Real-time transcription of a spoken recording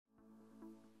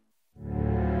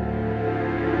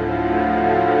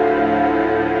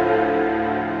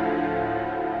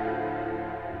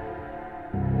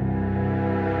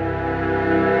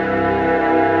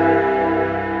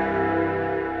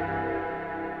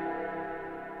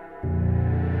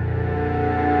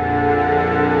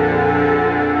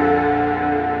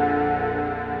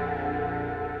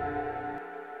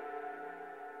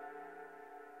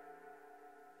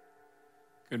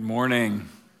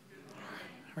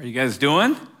How are you guys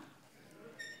doing?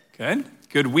 Good?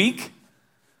 Good week?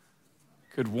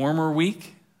 Good warmer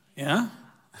week? Yeah?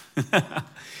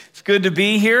 It's good to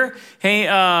be here. Hey,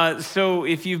 so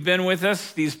if you've been with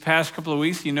us these past couple of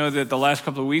weeks, you know that the last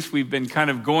couple of weeks we've been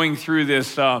kind of going through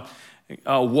this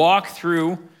walk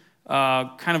through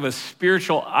kind of a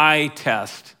spiritual eye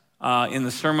test in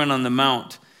the Sermon on the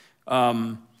Mount.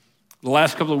 The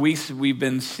last couple of weeks we've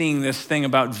been seeing this thing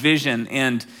about vision,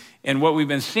 and what we've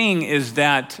been seeing is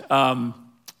that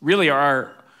really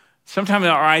sometimes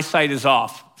our eyesight is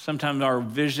off. Sometimes our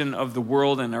vision of the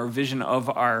world and our vision of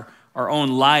our own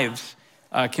lives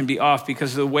can be off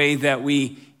because of the way that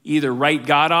we either write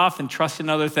God off and trust in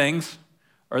other things,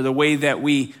 or the way that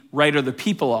we write other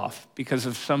people off because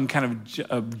of some kind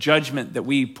of judgment that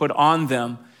we put on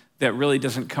them that really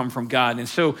doesn't come from God. And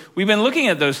so we've been looking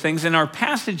at those things, and our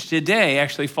passage today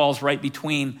actually falls right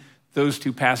between those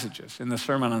two passages in the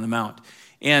Sermon on the Mount.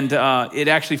 And it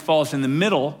actually falls in the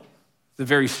middle, the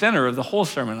very center of the whole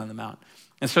Sermon on the Mount.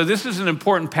 And so this is an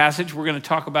important passage. We're going to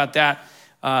talk about that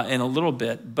in a little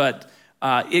bit. But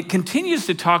it continues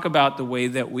to talk about the way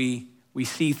that we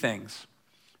see things.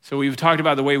 So we've talked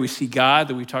about the way we see God,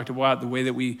 that we've talked about the way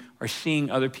that we are seeing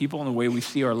other people and the way we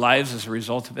see our lives as a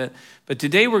result of it. But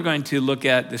today we're going to look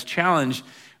at this challenge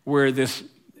where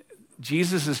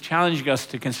Jesus is challenging us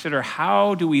to consider,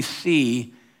 how do we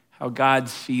see how God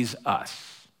sees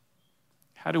us?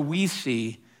 How do we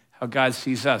see how God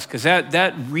sees us? Because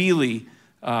that really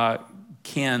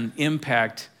can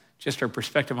impact just our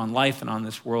perspective on life and on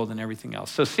this world and everything else.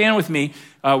 So stand with me.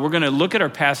 We're going to look at our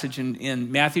passage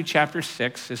in Matthew chapter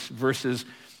 6, this verses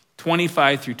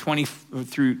 25 through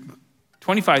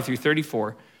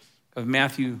 34 of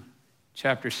Matthew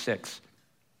chapter 6.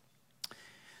 It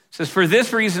says, "For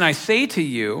this reason I say to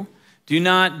you, do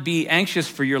not be anxious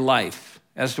for your life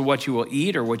as to what you will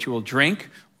eat or what you will drink,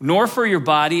 nor for your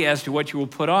body as to what you will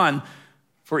put on.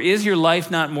 For is your life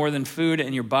not more than food,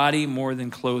 and your body more than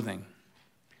clothing?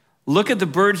 Look at the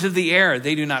birds of the air.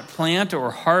 They do not plant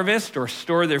or harvest or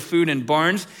store their food in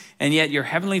barns, and yet your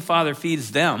heavenly Father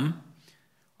feeds them.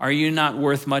 Are you not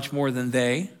worth much more than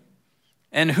they?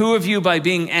 And who of you, by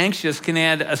being anxious, can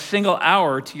add a single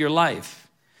hour to your life?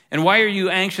 And why are you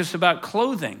anxious about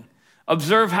clothing?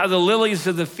 Observe how the lilies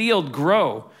of the field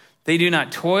grow. They do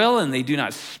not toil and they do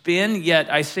not spin,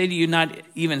 yet I say to you, not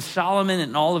even Solomon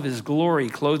in all of his glory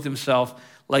clothed himself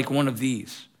like one of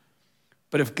these.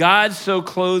 But if God so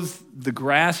clothes the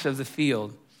grass of the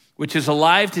field, which is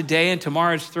alive today and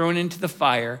tomorrow is thrown into the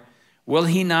fire, will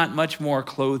he not much more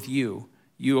clothe you,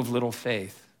 you of little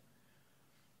faith?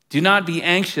 Do not be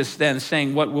anxious then,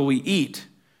 saying, what will we eat?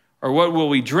 Or what will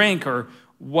we drink? Or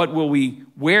what will we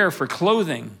wear for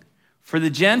clothing? For the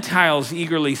Gentiles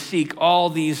eagerly seek all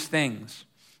these things,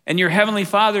 and your heavenly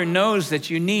Father knows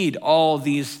that you need all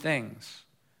these things.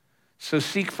 So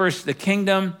seek first the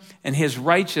kingdom and his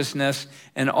righteousness,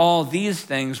 and all these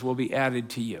things will be added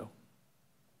to you.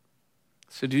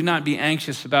 So do not be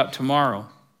anxious about tomorrow,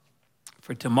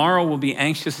 for tomorrow will be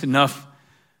anxious enough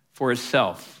for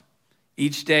itself.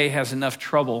 Each day has enough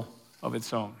trouble of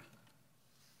its own."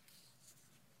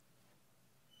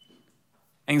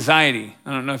 Anxiety.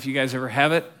 I don't know if you guys ever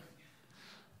have it.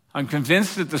 I'm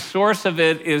convinced that the source of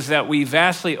it is that we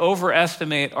vastly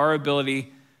overestimate our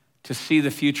ability to see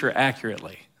the future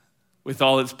accurately with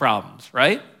all its problems,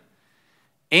 right?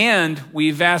 And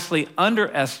we vastly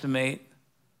underestimate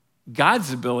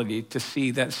God's ability to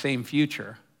see that same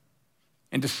future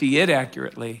and to see it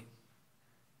accurately.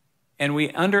 And we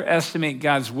underestimate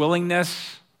God's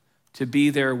willingness to be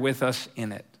there with us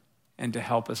in it and to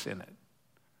help us in it.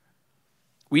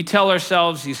 We tell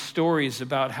ourselves these stories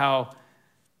about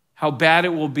how bad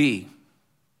it will be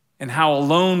and how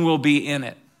alone we'll be in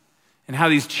it and how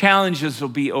these challenges will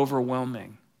be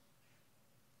overwhelming.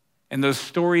 And those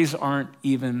stories aren't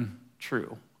even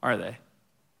true, are they?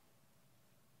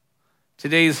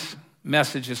 Today's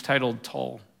message is titled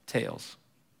Tall Tales.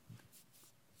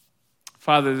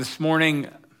 Father, this morning,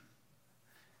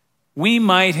 we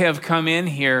might have come in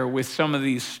here with some of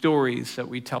these stories that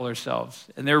we tell ourselves,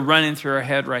 and they're running through our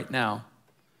head right now.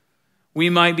 We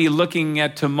might be looking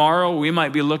at tomorrow. We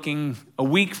might be looking a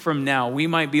week from now. We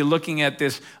might be looking at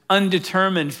this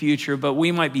undetermined future, but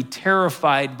we might be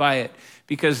terrified by it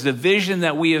because the vision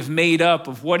that we have made up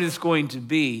of what it's going to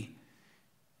be,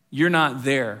 you're not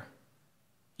there.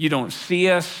 You don't see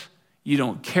us. You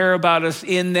don't care about us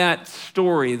in that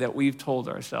story that we've told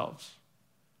ourselves.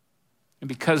 And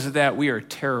because of that, we are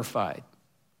terrified.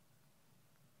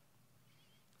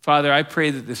 Father, I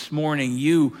pray that this morning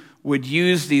you would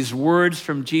use these words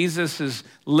from Jesus'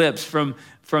 lips, from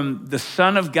the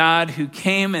Son of God who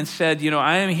came and said,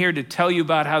 I am here to tell you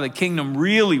about how the kingdom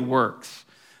really works.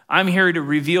 I'm here to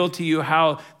reveal to you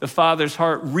how the Father's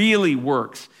heart really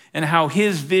works and how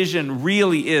his vision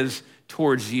really is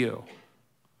towards you.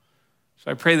 So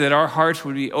I pray that our hearts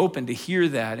would be open to hear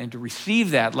that and to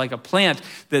receive that like a plant,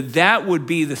 that would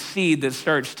be the seed that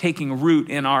starts taking root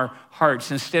in our hearts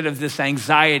instead of this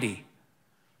anxiety.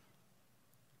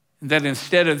 That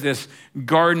instead of this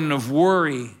garden of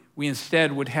worry, we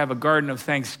instead would have a garden of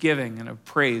thanksgiving and of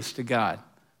praise to God.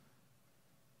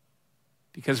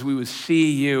 Because we would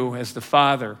see you as the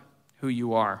Father who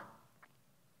you are.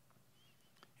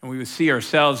 And we would see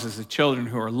ourselves as the children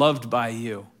who are loved by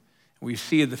you. We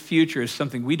see the future as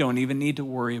something we don't even need to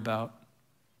worry about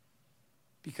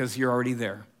because you're already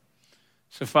there.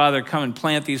 So, Father, come and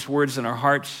plant these words in our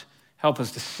hearts. Help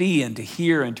us to see and to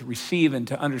hear and to receive and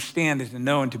to understand and to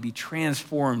know and to be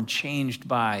transformed, changed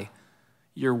by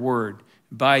your word,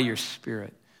 by your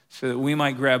Spirit, so that we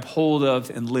might grab hold of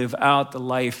and live out the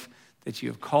life that you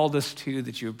have called us to,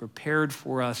 that you have prepared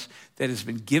for us, that has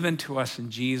been given to us in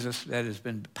Jesus, that has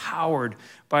been powered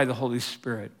by the Holy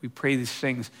Spirit. We pray these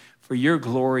things for your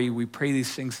glory. We pray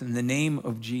these things in the name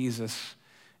of Jesus,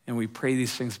 and we pray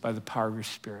these things by the power of your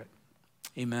Spirit.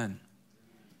 Amen.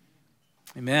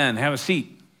 Amen. Have a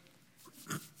seat.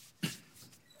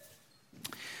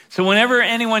 So whenever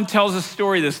anyone tells a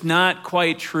story that's not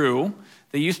quite true,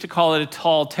 they used to call it a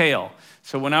tall tale.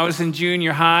 So when I was in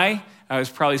junior high, I was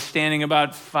probably standing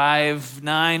about 5'9",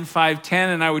 5'10",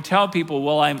 and I would tell people,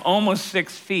 well, I'm almost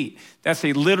 6 feet. That's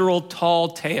a literal tall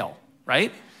tale,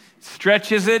 right?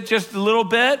 Stretches it just a little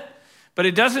bit, but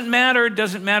it doesn't matter. It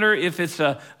doesn't matter if it's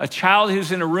a child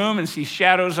who's in a room and sees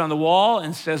shadows on the wall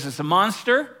and says it's a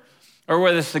monster, or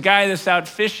whether it's the guy that's out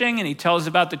fishing and he tells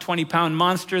about the 20-pound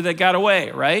monster that got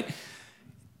away, right?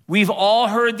 We've all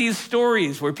heard these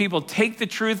stories where people take the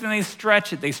truth and they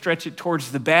stretch it. They stretch it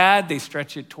towards the bad. They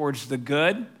stretch it towards the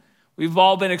good. We've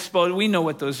all been exposed. We know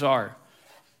what those are.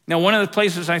 Now, one of the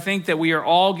places I think that we are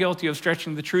all guilty of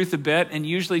stretching the truth a bit, and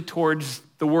usually towards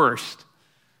the worst,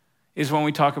 is when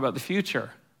we talk about the future,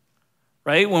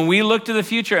 right? When we look to the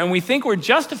future and we think we're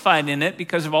justified in it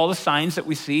because of all the signs that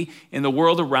we see in the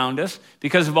world around us,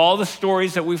 because of all the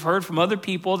stories that we've heard from other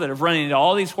people that have run into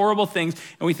all these horrible things,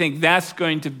 and we think that's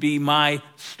going to be my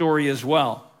story as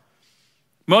well.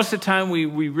 Most of the time, we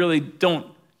really don't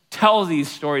tell these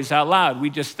stories out loud. We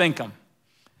just think them.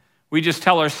 We just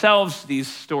tell ourselves these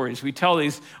stories. We tell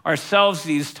ourselves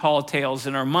these tall tales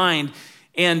in our mind.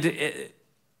 And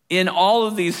in all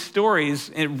of these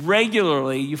stories,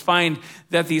 regularly, you find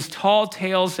that these tall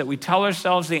tales that we tell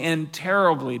ourselves, they end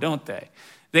terribly, don't they?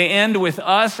 They end with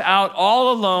us out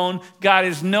all alone. God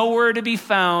is nowhere to be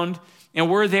found, and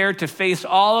we're there to face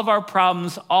all of our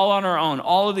problems all on our own.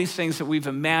 All of these things that we've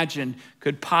imagined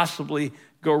could possibly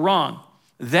go wrong.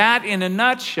 That, in a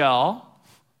nutshell,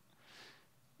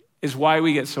 is why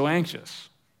we get so anxious,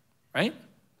 right?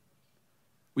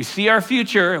 We see our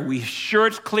future, and we're sure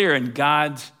it's clear, and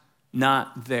God's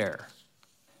not there.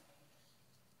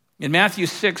 In Matthew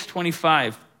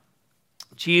 6:25,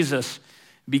 Jesus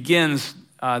begins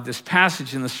this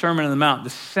passage in the Sermon on the Mount, the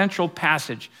central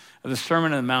passage of the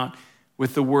Sermon on the Mount,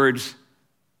 with the words,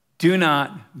 "Do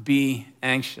not be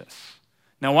anxious."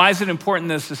 Now, why is it important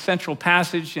that it's a central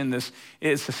passage in this?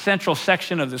 It's a central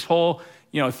section of this whole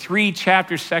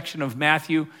 3-chapter section of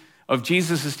Matthew, of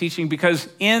Jesus' teaching, because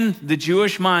in the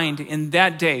Jewish mind in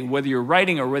that day, whether you're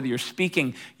writing or whether you're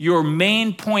speaking, your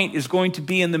main point is going to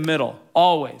be in the middle,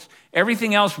 always.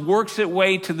 Everything else works its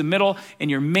way to the middle,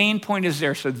 and your main point is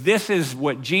there. So this is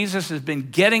what Jesus has been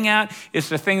getting at. It's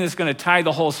the thing that's going to tie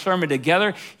the whole sermon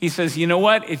together. He says, you know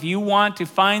what? If you want to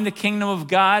find the kingdom of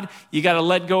God, you got to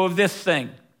let go of this thing.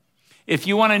 If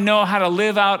you want to know how to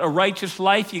live out a righteous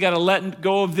life, you got to let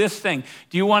go of this thing.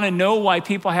 Do you want to know why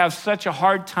people have such a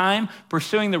hard time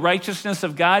pursuing the righteousness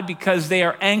of God? Because they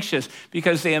are anxious,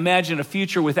 because they imagine a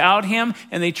future without him,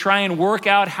 and they try and work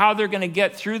out how they're going to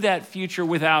get through that future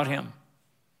without him.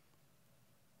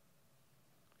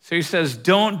 So he says,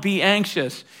 don't be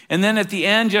anxious. And then at the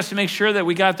end, just to make sure that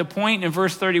we got the point, in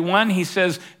verse 31, he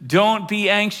says, don't be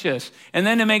anxious. And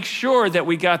then to make sure that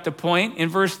we got the point, in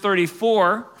verse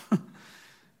 34,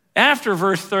 after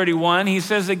verse 31, he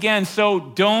says again, so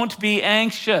don't be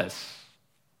anxious.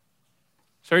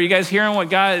 So are you guys hearing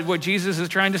what Jesus is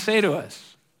trying to say to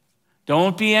us?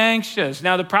 Don't be anxious.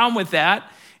 Now, the problem with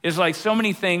that is, like so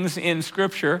many things in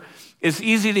Scripture, it's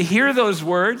easy to hear those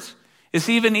words. It's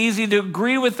even easy to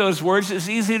agree with those words. It's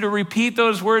easy to repeat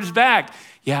those words back.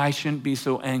 Yeah, I shouldn't be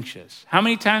so anxious. How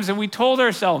many times have we told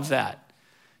ourselves that?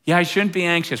 Yeah, I shouldn't be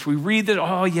anxious. We read that,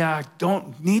 oh yeah,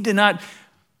 need to not.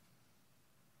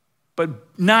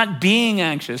 But not being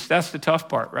anxious, that's the tough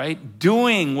part, right?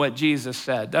 Doing what Jesus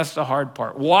said, that's the hard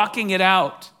part. Walking it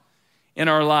out in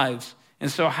our lives.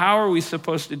 And so how are we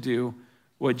supposed to do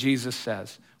what Jesus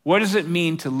says? What does it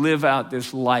mean to live out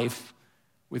this life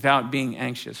without being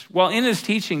anxious? Well, in his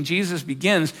teaching, Jesus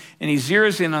begins and he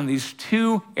zeroes in on these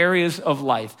two areas of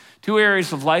life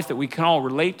that we can all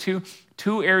relate to,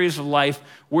 two areas of life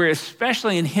where,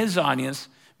 especially in his audience,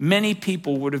 many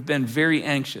people would have been very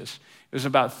anxious. It was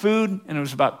about food and it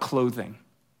was about clothing.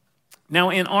 Now,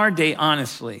 in our day,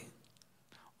 honestly,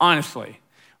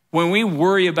 when we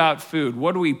worry about food,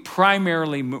 what do we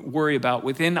primarily worry about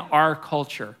within our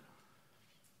culture?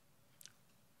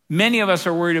 Many of us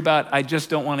are worried about, I just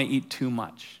don't want to eat too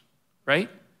much, right?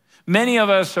 Many of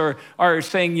us are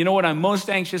saying, you know what I'm most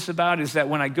anxious about is that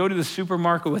when I go to the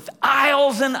supermarket with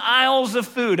aisles and aisles of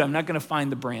food, I'm not going to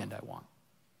find the brand I want.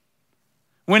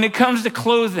 When it comes to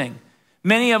clothing,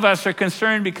 many of us are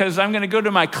concerned because I'm going to go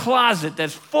to my closet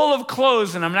that's full of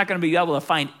clothes and I'm not going to be able to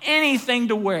find anything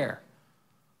to wear.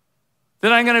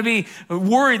 That I'm going to be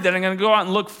worried that I'm going to go out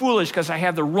and look foolish because I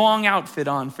have the wrong outfit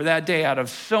on for that day out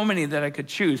of so many that I could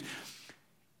choose.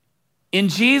 In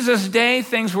Jesus' day,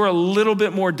 things were a little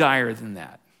bit more dire than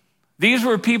that. These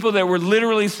were people that were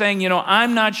literally saying,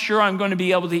 I'm not sure I'm going to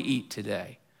be able to eat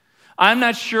today. I'm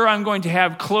not sure I'm going to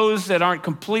have clothes that aren't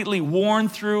completely worn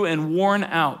through and worn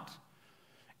out.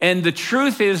 And the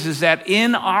truth is that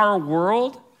in our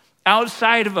world,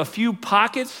 outside of a few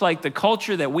pockets like the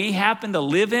culture that we happen to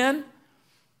live in,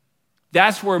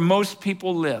 that's where most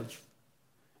people live.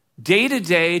 Day to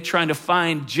day, trying to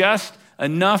find just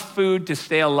enough food to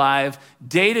stay alive.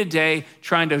 Day to day,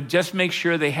 trying to just make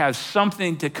sure they have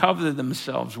something to cover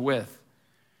themselves with.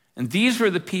 And these were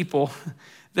the people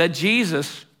that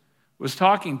Jesus was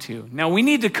talking to. Now, we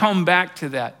need to come back to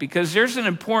that because there's an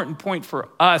important point for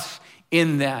us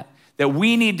in that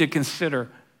we need to consider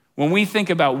when we think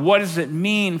about what does it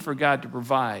mean for God to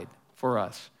provide for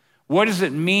us? What does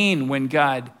it mean when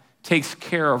God takes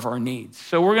care of our needs?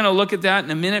 So we're going to look at that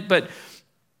in a minute, but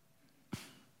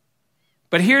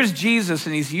here's Jesus,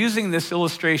 and he's using this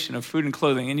illustration of food and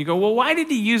clothing. And you go, well, why did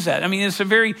he use that? I mean,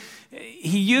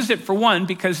 he used it for one,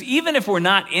 because even if we're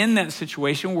not in that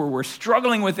situation where we're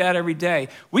struggling with that every day,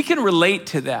 we can relate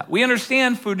to that. We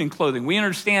understand food and clothing. We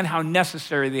understand how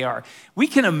necessary they are. We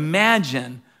can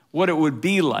imagine what it would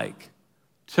be like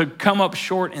to come up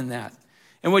short in that.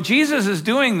 And what Jesus is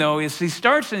doing, though, is he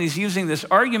starts and he's using this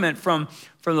argument from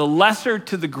the lesser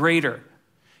to the greater.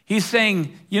 He's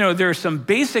saying, there are some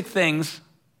basic things,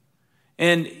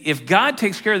 and if God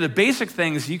takes care of the basic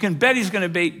things, you can bet he's going to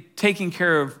be taking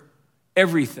care of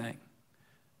everything.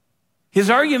 His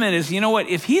argument is,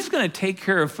 if he's going to take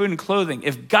care of food and clothing,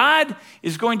 if God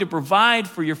is going to provide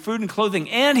for your food and clothing,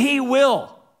 and he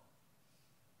will,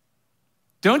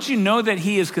 don't you know that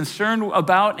he is concerned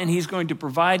about and he's going to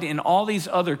provide in all these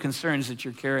other concerns that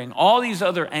you're carrying, all these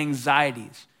other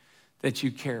anxieties that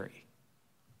you carry?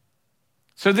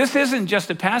 So this isn't just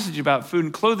a passage about food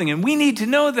and clothing, and we need to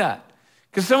know that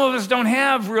because some of us don't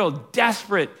have real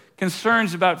desperate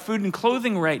concerns about food and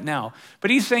clothing right now. But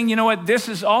he's saying, this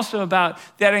is also about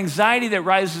that anxiety that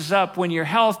rises up when your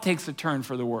health takes a turn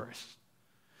for the worse.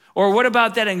 Or what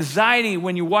about that anxiety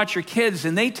when you watch your kids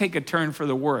and they take a turn for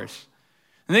the worse?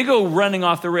 And they go running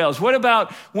off the rails. What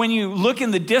about when you look in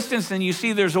the distance and you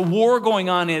see there's a war going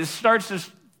on and it starts to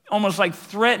almost like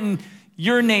threaten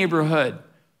your neighborhood?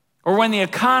 Or when the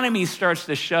economy starts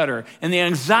to shudder and the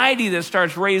anxiety that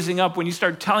starts raising up when you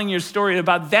start telling your story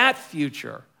about that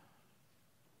future.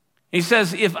 He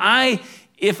says, if I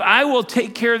will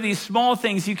take care of these small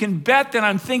things, you can bet that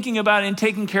I'm thinking about and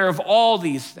taking care of all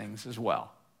these things as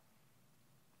well.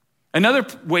 Another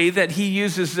way that he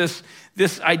uses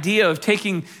this idea of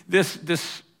taking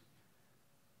this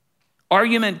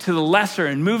argument to the lesser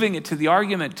and moving it to the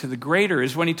argument to the greater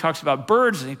is when he talks about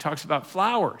birds and he talks about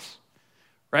flowers.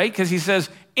 Right? Because he says,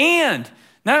 and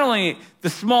not only the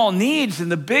small needs and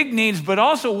the big needs, but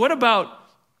also what about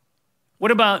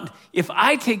if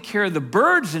I take care of the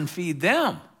birds and feed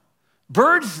them?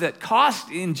 Birds that cost,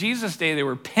 in Jesus' day, they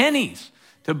were pennies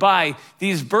to buy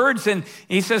these birds. And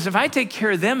he says, if I take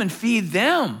care of them and feed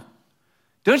them,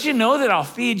 don't you know that I'll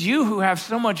feed you who have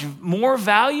so much more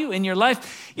value in your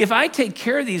life? If I take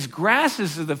care of these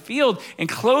grasses of the field and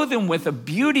clothe them with a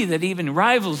beauty that even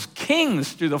rivals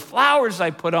kings through the flowers I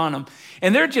put on them,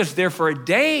 and they're just there for a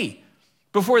day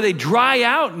before they dry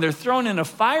out and they're thrown in a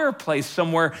fireplace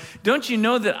somewhere, don't you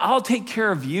know that I'll take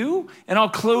care of you and I'll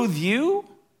clothe you?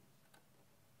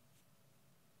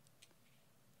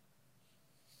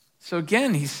 So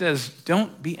again, he says,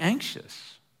 don't be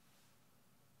anxious.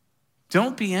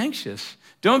 Don't be anxious.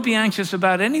 Don't be anxious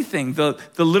about anything, the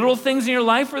little things in your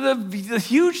life or the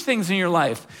huge things in your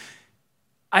life.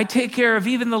 I take care of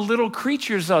even the little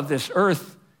creatures of this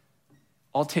earth.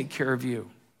 I'll take care of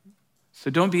you. So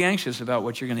don't be anxious about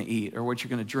what you're going to eat or what you're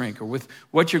going to drink or with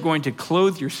what you're going to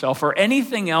clothe yourself or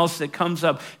anything else that comes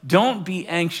up. Don't be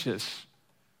anxious.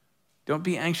 Don't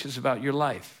be anxious about your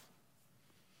life.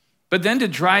 But then to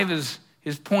drive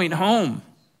his point home,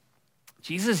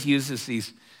 Jesus uses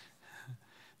these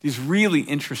really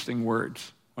interesting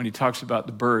words when he talks about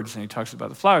the birds and he talks about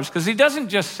the flowers, because he doesn't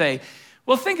just say,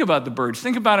 well, think about the birds.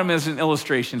 Think about them as an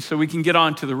illustration so we can get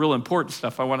on to the real important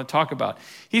stuff I want to talk about.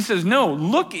 He says, no,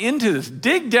 look into this.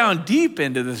 Dig down deep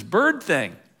into this bird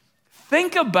thing.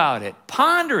 Think about it.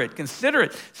 Ponder it. Consider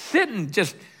it. Sit and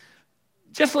just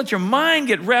let your mind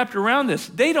get wrapped around this.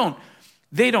 They don't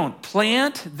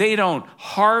plant. They don't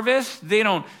harvest. They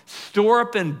don't store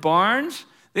up in barns.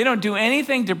 They don't do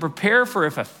anything to prepare for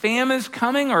if a famine's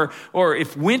coming or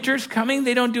if winter's coming.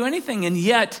 They don't do anything. And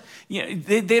yet,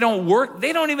 they don't work.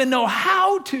 They don't even know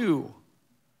how to.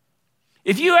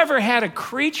 If you ever had a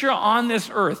creature on this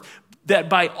earth that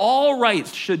by all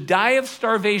rights should die of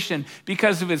starvation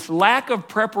because of its lack of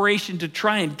preparation to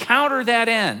try and counter that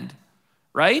end,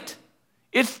 right?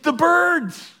 It's the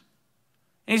birds.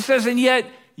 And he says, and yet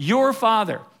your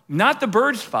Father, not the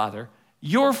bird's father,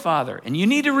 your Father, and you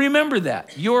need to remember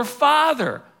that, your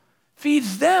Father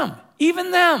feeds them,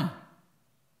 even them.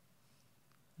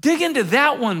 Dig into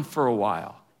that one for a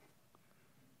while,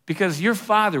 because your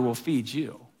Father will feed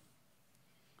you.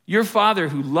 Your Father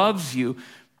who loves you,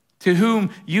 to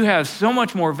whom you have so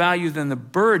much more value than the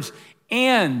birds,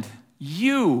 and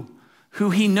you who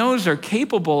he knows are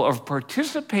capable of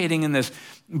participating in this.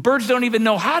 Birds don't even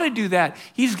know how to do that.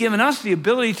 He's given us the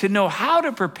ability to know how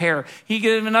to prepare. He's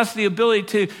given us the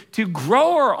ability to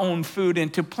grow our own food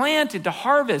and to plant and to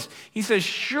harvest. He says,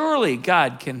 surely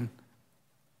God can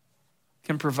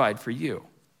provide for you.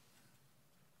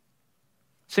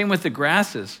 Same with the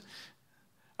grasses.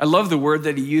 I love the word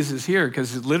that he uses here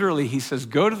because literally he says,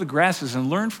 go to the grasses and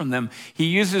learn from them. He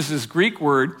uses this Greek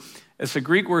word. It's a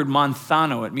Greek word,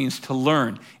 manthano. It means to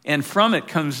learn. And from it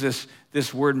comes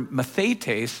this word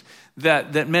mathetes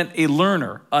that meant a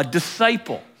learner, a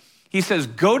disciple. He says,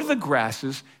 go to the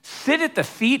grasses, sit at the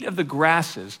feet of the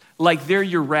grasses like they're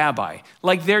your rabbi,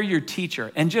 like they're your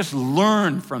teacher, and just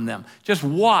learn from them. Just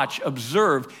watch,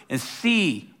 observe, and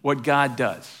see what God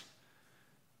does.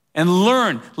 And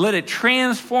learn, let it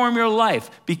transform your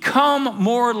life. Become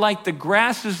more like the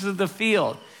grasses of the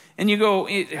field. And you go,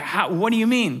 what do you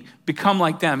mean, become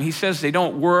like them? He says they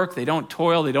don't work, they don't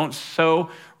toil, they don't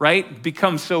sow, right?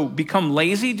 Become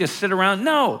lazy, just sit around?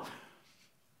 No.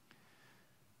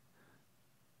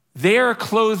 They are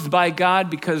clothed by God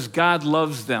because God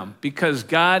loves them, because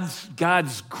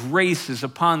God's grace is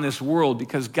upon this world,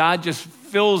 because God just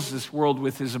fills this world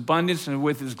with his abundance and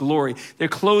with his glory. They're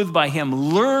clothed by him.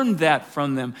 Learn that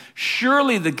from them.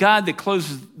 Surely the God that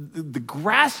clothes the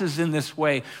grasses in this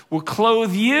way will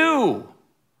clothe you.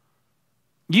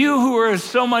 You who are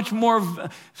so much more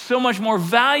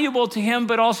valuable to him,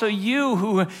 but also you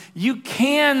who you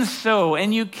can sow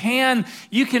and you can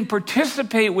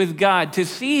participate with God to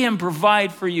see him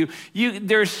provide for you.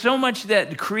 There's so much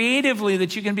that creatively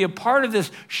that you can be a part of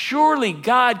this. Surely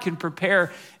God can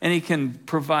prepare and he can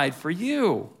provide for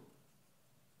you.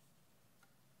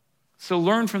 So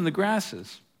learn from the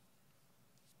grasses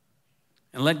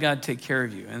and let God take care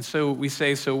of you. And so we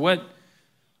say, so what?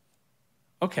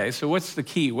 Okay, so what's the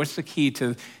key? What's the key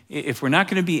to, if we're not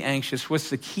going to be anxious,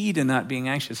 what's the key to not being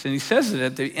anxious? And he says it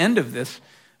at the end of this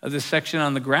section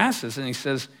on the grasses, and he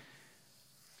says,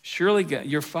 surely God,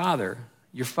 your Father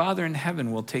in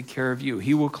heaven will take care of you.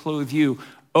 He will clothe you.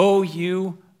 O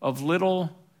you of little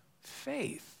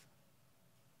faith.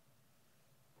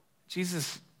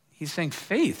 Jesus, he's saying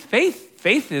faith.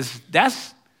 Faith is,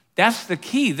 that's the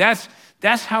key.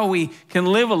 That's how we can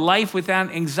live a life without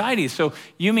anxiety. So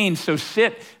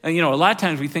sit, a lot of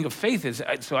times we think of faith as,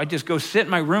 so I just go sit in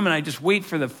my room and I just wait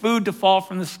for the food to fall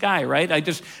from the sky, right? I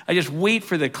just wait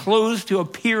for the clothes to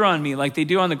appear on me like they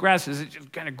do on the grasses. It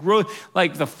just kind of grows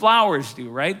like the flowers do,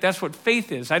 right? That's what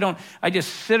faith is. I just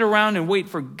sit around and wait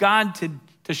for God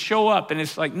to show up. And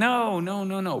it's like, no,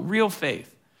 real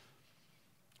faith,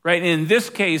 right? And in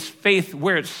this case, faith,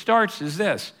 where it starts is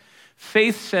this.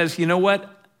 Faith says, you know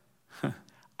what?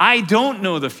 I don't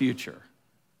know the future.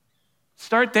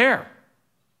 Start there,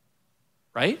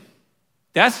 right?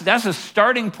 That's a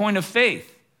starting point of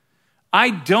faith.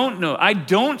 I don't know. I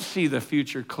don't see the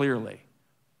future clearly.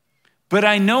 But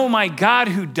I know my God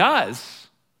who does.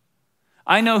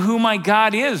 I know who my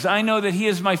God is. I know that he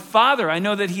is my Father. I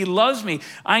know that he loves me.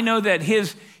 I know that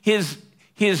his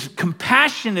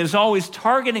compassion is always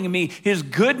targeting me. His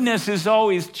goodness is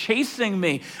always chasing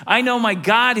me. I know my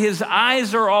God, his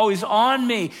eyes are always on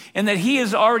me, and that he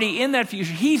is already in that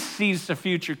future. He sees the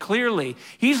future clearly.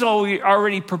 He's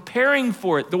already preparing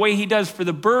for it, the way he does for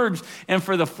the birds and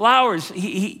for the flowers.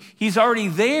 He's already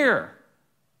there.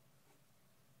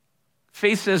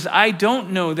 Faith says, I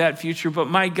don't know that future, but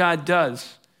my God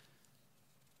does.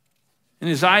 And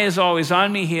his eye is always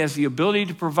on me. He has the ability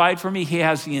to provide for me. He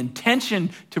has the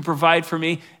intention to provide for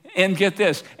me. And get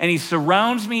this, and he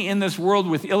surrounds me in this world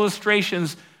with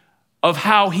illustrations of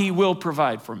how he will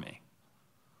provide for me.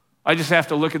 I just have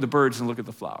to look at the birds and look at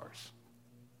the flowers.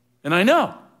 And I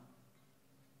know,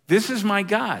 this is my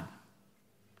God.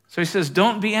 So he says,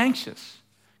 don't be anxious.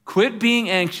 Quit being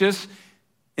anxious.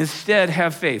 Instead,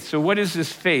 have faith. So what is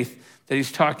this faith that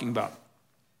he's talking about?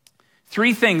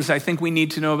 3 things I think we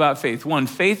need to know about faith. 1,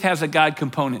 faith has a God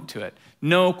component to it.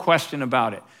 No question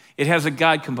about it. It has a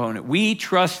God component. We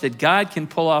trust that God can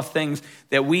pull off things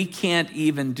that we can't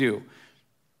even do.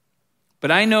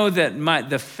 But I know that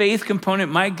the faith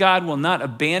component, my God will not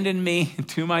abandon me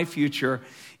to my future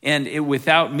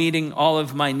without meeting all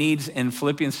of my needs. And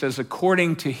Philippians says,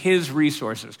 according to his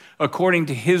resources, according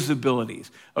to his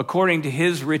abilities, according to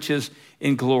his riches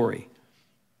in glory.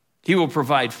 He will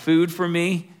provide food for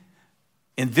me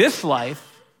in this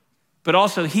life, but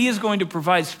also he is going to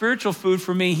provide spiritual food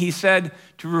for me, he said,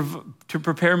 to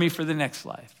prepare me for the next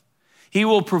life. He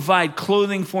will provide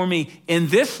clothing for me in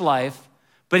this life,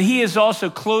 but he is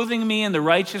also clothing me in the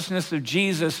righteousness of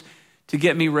Jesus to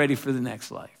get me ready for the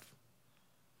next life.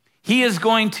 He is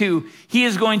going to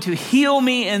heal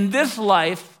me in this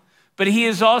life, but he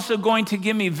is also going to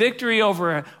give me victory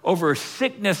over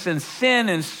sickness and sin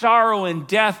and sorrow and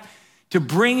death to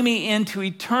bring me into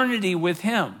eternity with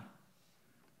him.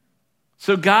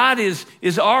 So God is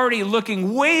already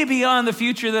looking way beyond the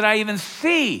future that I even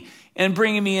see and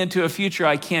bringing me into a future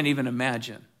I can't even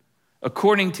imagine,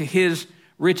 according to his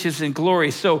riches and glory.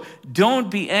 So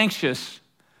don't be anxious.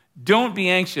 Don't be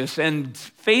anxious. And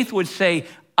faith would say,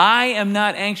 I am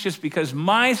not anxious because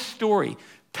my story,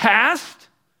 past,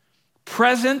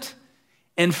 present,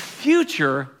 and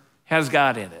future, has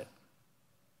God in it.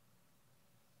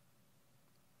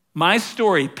 My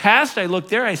story, past, I look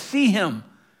there, I see him.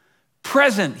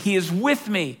 Present, he is with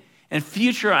me. And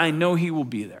future, I know he will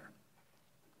be there.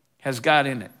 Has God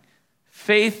in it.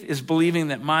 Faith is believing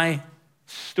that my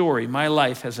story, my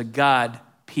life, has a God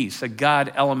piece, a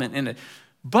God element in it.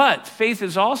 But faith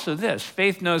is also this.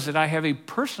 Faith knows that I have a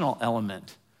personal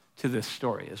element to this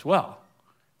story as well,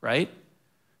 right?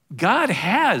 God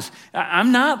has.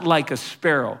 I'm not like a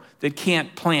sparrow that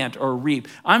can't plant or reap.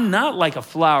 I'm not like a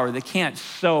flower that can't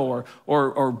sow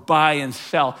or buy and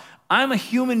sell. I'm a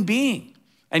human being.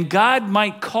 And God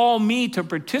might call me to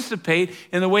participate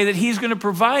in the way that he's going to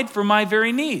provide for my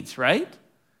very needs, right?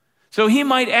 So he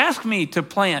might ask me to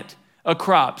plant a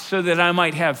crop so that I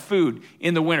might have food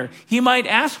in the winter. He might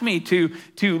ask me to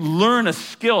learn a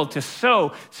skill to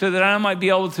sew so that I might be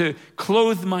able to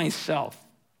clothe myself.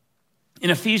 In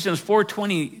Ephesians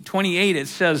 4:28, it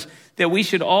says that we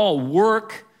should all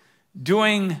work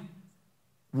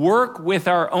with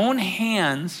our own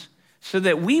hands so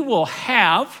that we will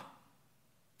have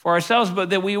for ourselves,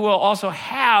 but that we will also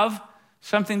have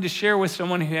something to share with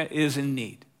someone who is in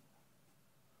need.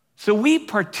 So we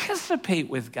participate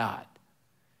with God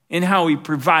in how he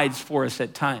provides for us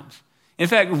at times. In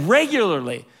fact,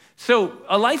 regularly. So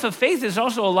a life of faith is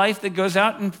also a life that goes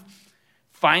out and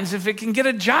finds if it can get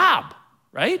a job,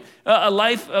 right? A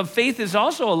life of faith is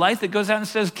also a life that goes out and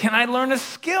says, can I learn a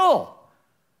skill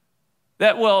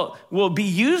that will be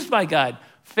used by God?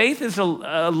 Faith is a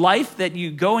life that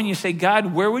you go and you say,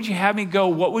 God, where would you have me go?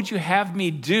 What would you have me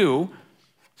do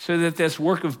so that this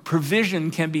work of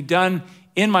provision can be done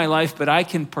in my life, but I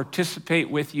can participate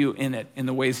with you in it in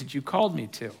the ways that you called me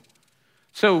to.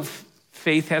 So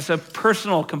faith has a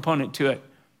personal component to it.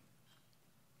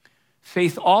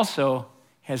 Faith also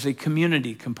has a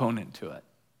community component to it.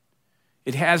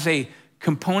 It has a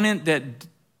component that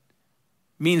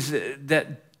means that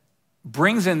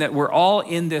brings in that we're all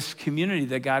in this community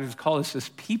that God has called us, this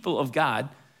people of God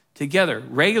together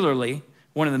regularly.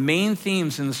 One of the main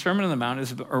themes in the Sermon on the Mount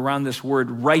is around this word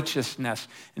righteousness.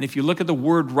 And if you look at the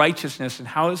word righteousness and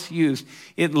how it's used,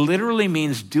 it literally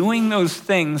means doing those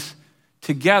things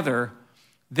together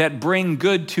that bring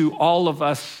good to all of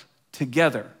us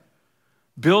together.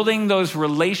 Building those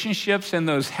relationships and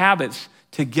those habits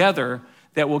together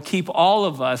that will keep all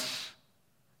of us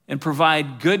and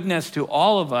provide goodness to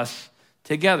all of us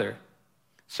together.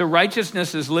 So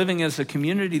righteousness is living as a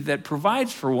community that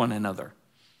provides for one another.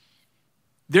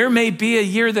 There may be a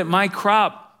year that my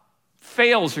crop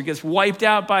fails or gets wiped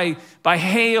out by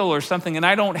hail or something, and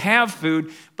I don't have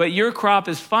food, but your crop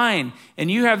is fine, and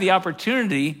you have the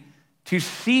opportunity to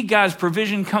see God's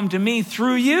provision come to me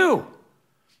through you.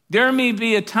 There may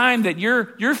be a time that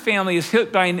your family is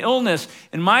hit by an illness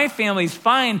and my family's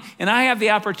fine, and I have the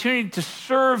opportunity to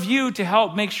serve you to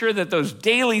help make sure that those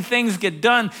daily things get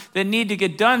done that need to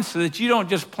get done so that you don't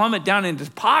just plummet down into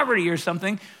poverty or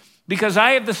something, because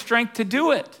I have the strength to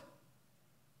do it.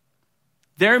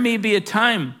 There may be a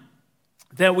time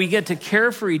that we get to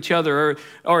care for each other,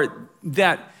 or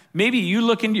that maybe you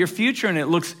look into your future and it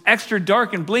looks extra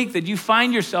dark and bleak, that you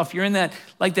find yourself, you're in that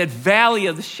valley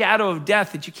of the shadow of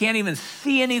death, that you can't even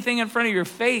see anything in front of your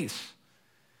face.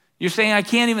 You're saying, I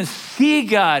can't even see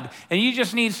God. And you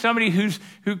just need somebody who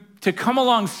to come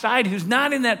alongside, who's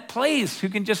not in that place, who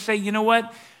can just say, you know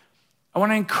what? I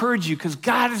want to encourage you because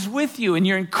God is with you, and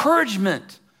your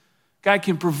encouragement, God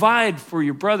can provide for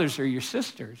your brothers or your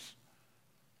sisters.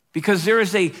 Because there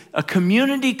is a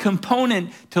community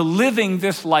component to living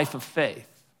this life of faith.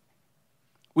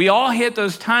 We all hit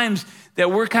those times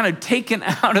that we're kind of taken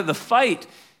out of the fight.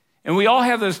 And we all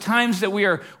have those times that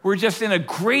we're just in a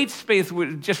great space,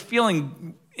 we're just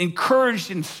feeling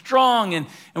encouraged and strong, and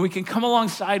we can come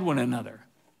alongside one another.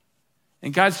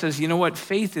 And God says, you know what?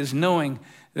 Faith is knowing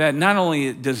that not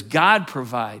only does God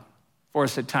provide for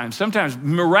us at times, sometimes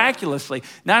miraculously,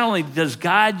 not only does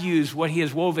God use what he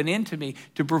has woven into me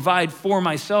to provide for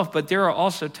myself, but there are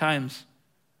also times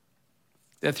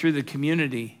that through the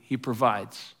community he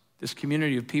provides, this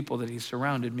community of people that he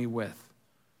surrounded me with.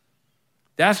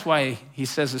 That's why he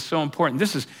says it's so important.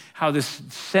 This is how this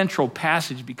central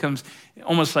passage becomes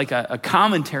almost like a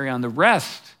commentary on the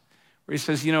rest, where he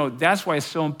says, you know, that's why it's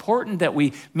so important that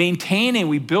we maintain and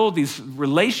we build these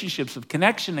relationships of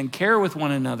connection and care with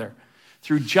one another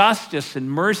through justice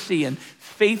and mercy and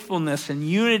faithfulness and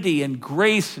unity and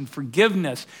grace and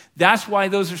forgiveness. That's why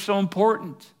those are so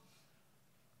important.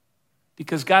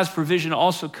 Because God's provision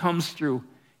also comes through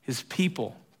his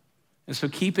people. And so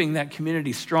keeping that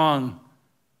community strong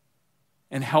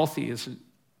and healthy is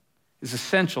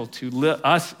essential to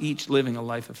us each living a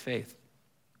life of faith.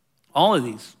 All of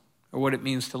these are what it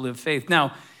means to live faith.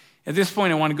 Now, at this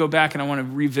point, I want to go back and I want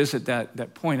to revisit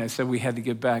that point I said we had to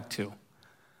get back to.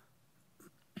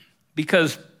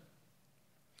 Because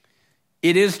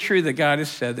it is true that God has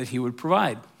said that he would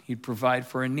provide. He'd provide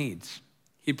for our needs.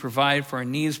 He'd provide for our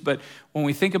needs. But when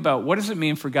we think about what does it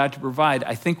mean for God to provide,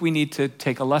 I think we need to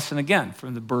take a lesson again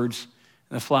from the birds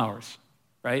and the flowers,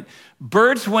 right?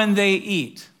 Birds, when they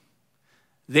eat,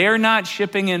 they're not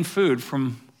shipping in food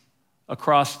from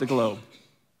across the globe,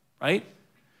 right?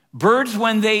 Birds,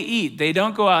 when they eat, they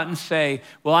don't go out and say,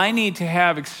 well, I need to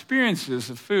have experiences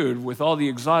of food with all the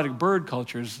exotic bird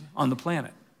cultures on the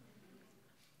planet.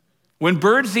 When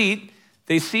birds eat,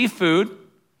 they see food,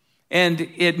 and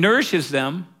it nourishes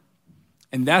them,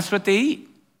 and that's what they eat.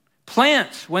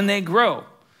 Plants, when they grow,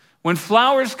 when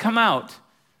flowers come out,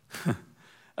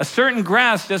 a certain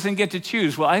grass doesn't get to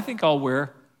choose, well, I think I'll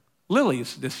wear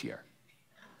lilies this year.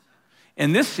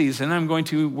 And this season,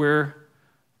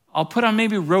 I'll put on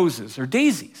maybe roses or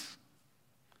daisies.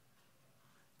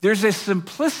 There's a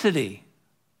simplicity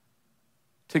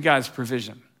to God's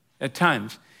provision at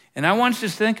times. And I want you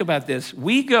to think about this.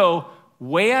 We go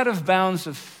way out of bounds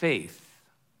of faith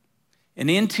and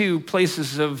into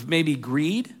places of maybe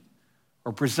greed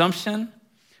or presumption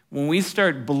when we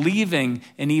start believing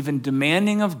and even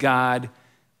demanding of God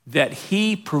that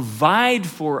he provide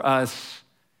for us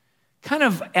kind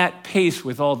of at pace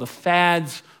with all the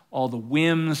fads, all the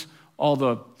whims, all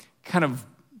the kind of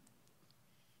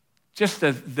just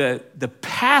the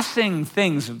passing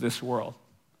things of this world.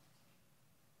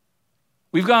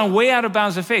 We've gone way out of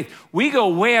bounds of faith. We go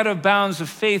way out of bounds of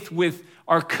faith with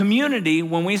our community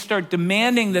when we start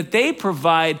demanding that they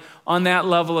provide on that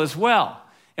level as well.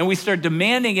 And we start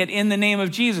demanding it in the name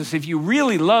of Jesus. If you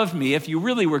really loved me, if you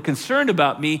really were concerned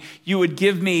about me, you would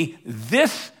give me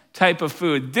this type of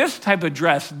food, this type of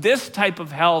dress, this type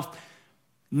of health,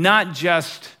 not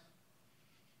just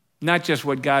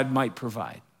what God might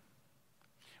provide.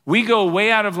 We go way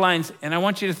out of lines, and I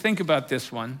want you to think about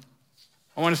this one.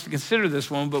 I want us to consider this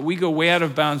one, but we go way out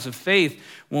of bounds of faith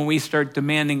when we start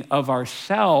demanding of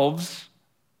ourselves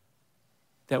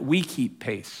that we keep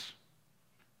pace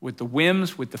with the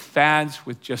whims, with the fads,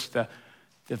 with just the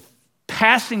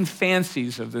passing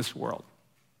fancies of this world.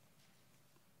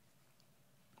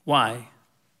 Why?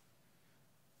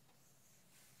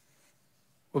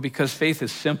 Well, because faith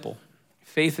is simple.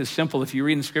 Faith is simple. If you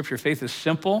read in Scripture, faith is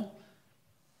simple.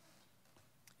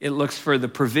 It looks for the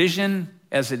provision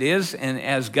as it is and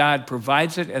as God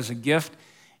provides it as a gift.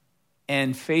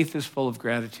 And faith is full of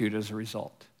gratitude as a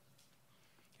result.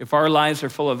 If our lives are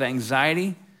full of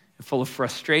anxiety, and full of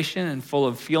frustration, and full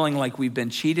of feeling like we've been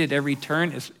cheated every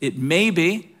turn, it may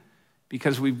be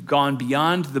because we've gone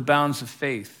beyond the bounds of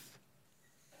faith.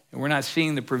 And we're not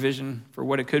seeing the provision for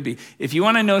what it could be. If you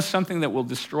want to know something that will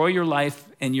destroy your life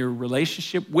and your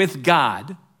relationship with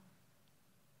God,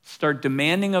 start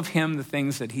demanding of him the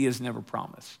things that he has never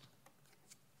promised.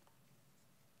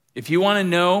 If you want to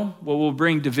know what will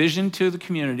bring division to the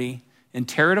community and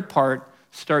tear it apart,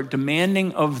 start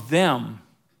demanding of them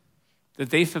that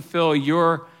they fulfill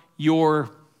your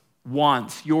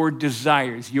wants, your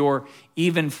desires, your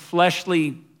even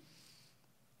fleshly,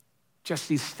 just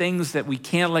these things that we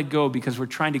can't let go because we're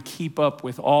trying to keep up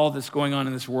with all that's going on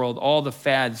in this world, all the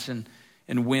fads and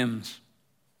whims.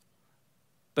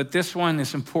 But this one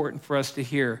is important for us to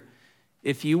hear.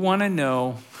 If you want to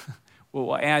know what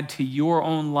will add to your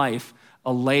own life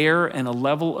a layer and a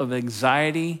level of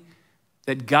anxiety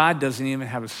that God doesn't even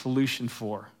have a solution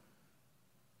for,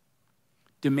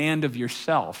 demand of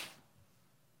yourself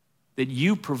that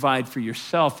you provide for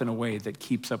yourself in a way that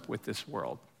keeps up with this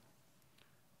world,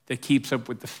 that keeps up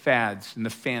with the fads and the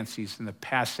fancies and the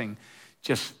passing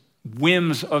just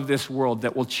whims of this world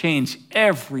that will change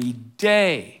every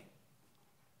day.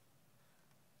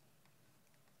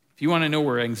 If you want to know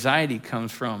where anxiety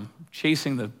comes from,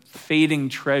 chasing the fading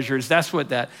treasures, that's what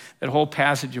that whole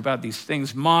passage about these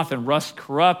things, moth and rust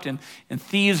corrupt, and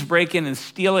thieves break in and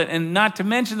steal it, and not to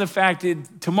mention the fact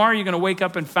that tomorrow you're going to wake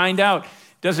up and find out,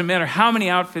 doesn't matter how many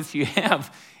outfits you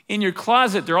have in your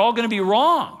closet, they're all going to be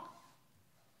wrong.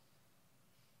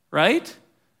 Right?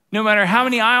 No matter how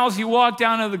many aisles you walk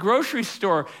down to the grocery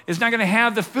store, it's not going to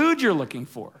have the food you're looking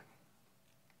for.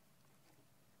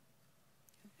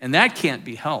 And that can't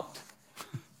be helped.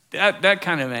 That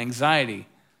kind of anxiety.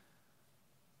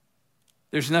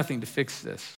 There's nothing to fix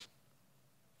this.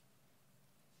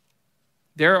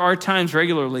 There are times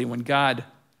regularly when God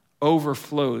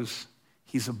overflows.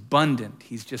 He's abundant.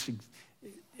 He's just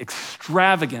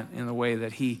extravagant in the way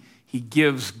that he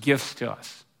gives gifts to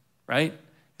us, right?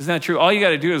 Isn't that true? All you got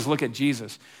to do is look at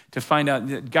Jesus to find out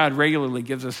that God regularly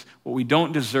gives us what we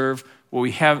don't deserve, what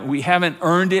we haven't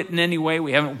earned it in any way,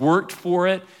 we haven't worked for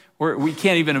it, or we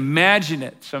can't even imagine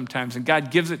it sometimes, and God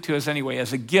gives it to us anyway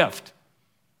as a gift.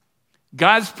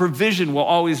 God's provision will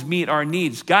always meet our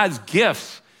needs. God's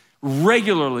gifts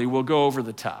regularly will go over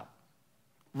the top,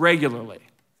 regularly.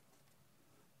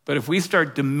 But if we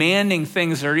start demanding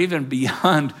things that are even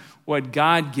beyond what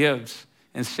God gives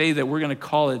and say that we're going to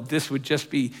call it, this would just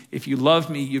be, if you love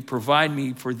me, you provide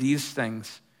me for these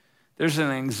things. There's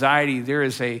an anxiety, there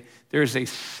is a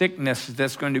sickness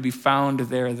that's going to be found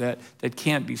there that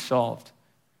can't be solved.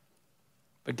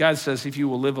 But God says if you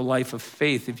will live a life of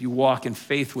faith, if you walk in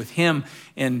faith with him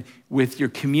and with your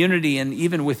community and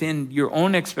even within your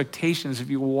own expectations, if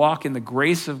you will walk in the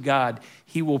grace of God,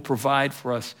 he will provide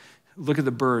for us. Look at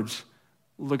the birds.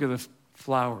 Look at the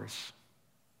flowers.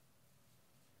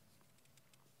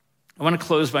 I want to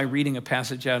close by reading a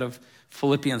passage out of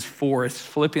Philippians 4. It's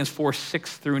Philippians 4,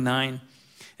 6 through 9.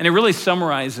 And it really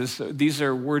summarizes, these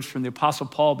are words from the Apostle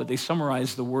Paul, but they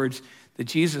summarize the words that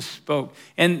Jesus spoke.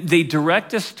 And they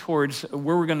direct us towards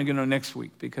where we're going to go next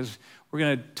week, because we're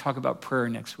going to talk about prayer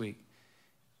next week.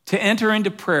 To enter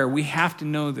into prayer, we have to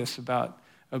know this about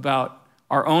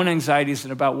our own anxieties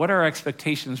and about what our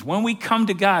expectations. When we come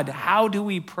to God, how do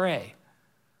we pray?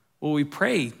 Well, we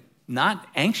pray not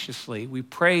anxiously, we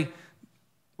pray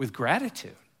with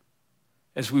gratitude.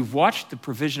 As we've watched the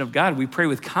provision of God, we pray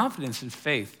with confidence and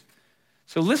faith.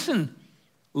 So listen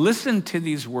to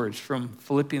these words from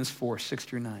Philippians 4, 6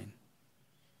 through 9.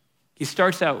 He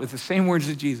starts out with the same words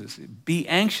as Jesus. Be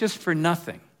anxious for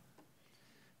nothing,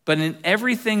 but in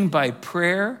everything by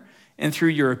prayer and through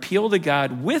your appeal to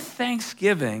God with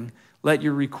thanksgiving, let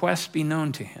your requests be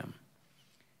known to him.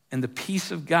 And the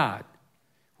peace of God,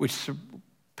 which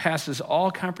surpasses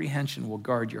all comprehension, will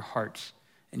guard your hearts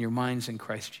and your minds in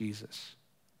Christ Jesus.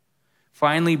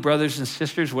 Finally, brothers and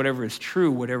sisters, whatever is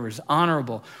true, whatever is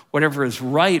honorable, whatever is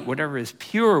right, whatever is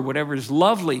pure, whatever is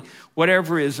lovely,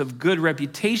 whatever is of good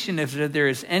reputation, if there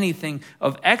is anything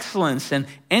of excellence and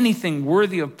anything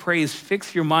worthy of praise,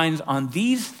 fix your minds on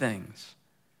these things.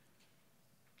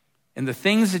 And the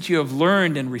things that you have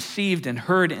learned and received and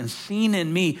heard and seen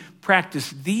in me,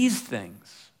 practice these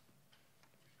things.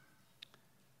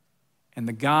 And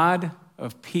the God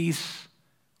of peace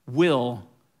will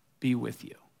be with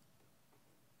you.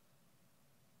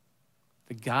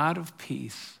 The God of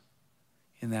peace,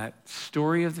 in that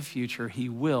story of the future, he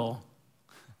will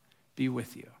be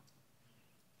with you.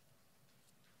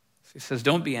 He says,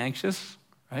 don't be anxious,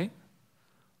 right?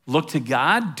 Look to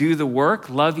God, do the work,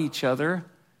 love each other,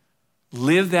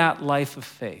 live that life of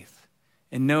faith,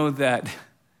 and know that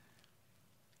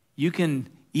you can,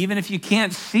 even if you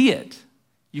can't see it,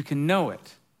 you can know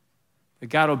it. That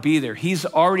God will be there. He's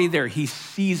already there. He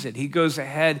sees it. He goes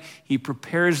ahead. He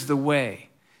prepares the way.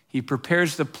 He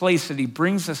prepares the place that he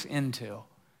brings us into,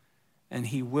 and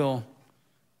he will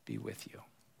be with you.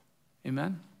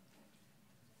 Amen?